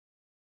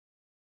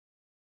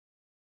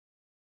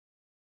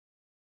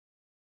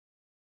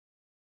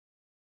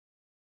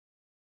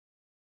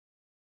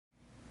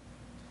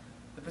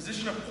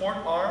position of port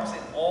arms in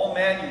all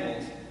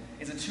manuals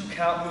is a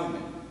 2-count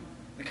movement.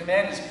 The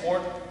command is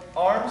port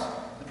arms,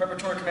 the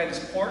preparatory command is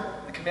port,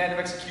 the command of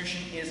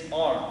execution is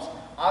arms.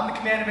 On the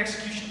command of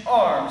execution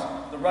arms,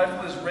 the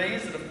rifle is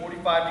raised at a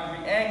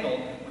 45-degree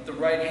angle with the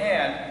right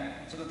hand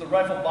so that the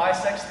rifle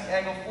bisects the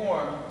angle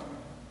formed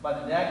by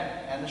the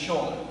neck and the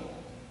shoulder.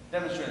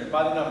 Demonstrated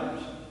by the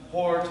numbers.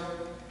 Port,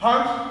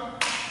 arms.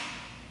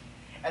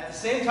 At the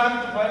same time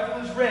that the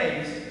rifle is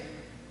raised,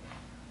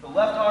 the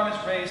left arm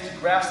is raised to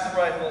grasp the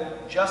rifle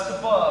just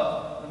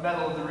above the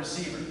metal of the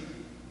receiver.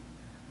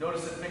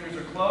 Notice that fingers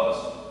are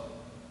closed,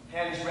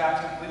 hand is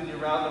wrapped completely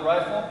around the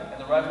rifle,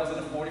 and the rifle is at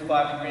a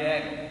 45-degree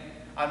angle.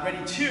 On ready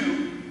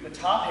 2, the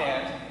top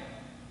hand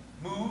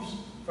moves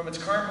from its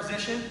current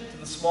position to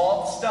the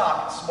small of the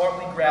stock,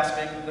 smartly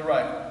grasping the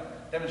rifle.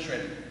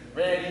 Demonstrated.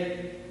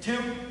 Ready, 2.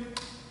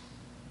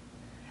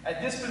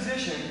 At this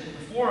position,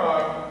 the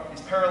forearm is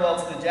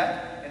parallel to the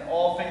deck and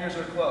all fingers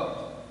are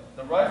closed.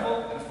 The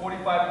rifle at a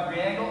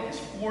 45-degree angle is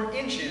 4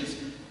 inches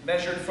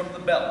measured from the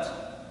belt.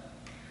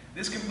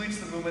 This completes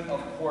the movement of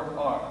port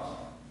arms.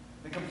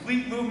 The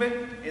complete movement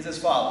is as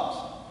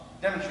follows.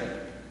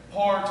 Demonstrated.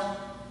 Port,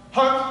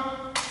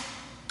 arms.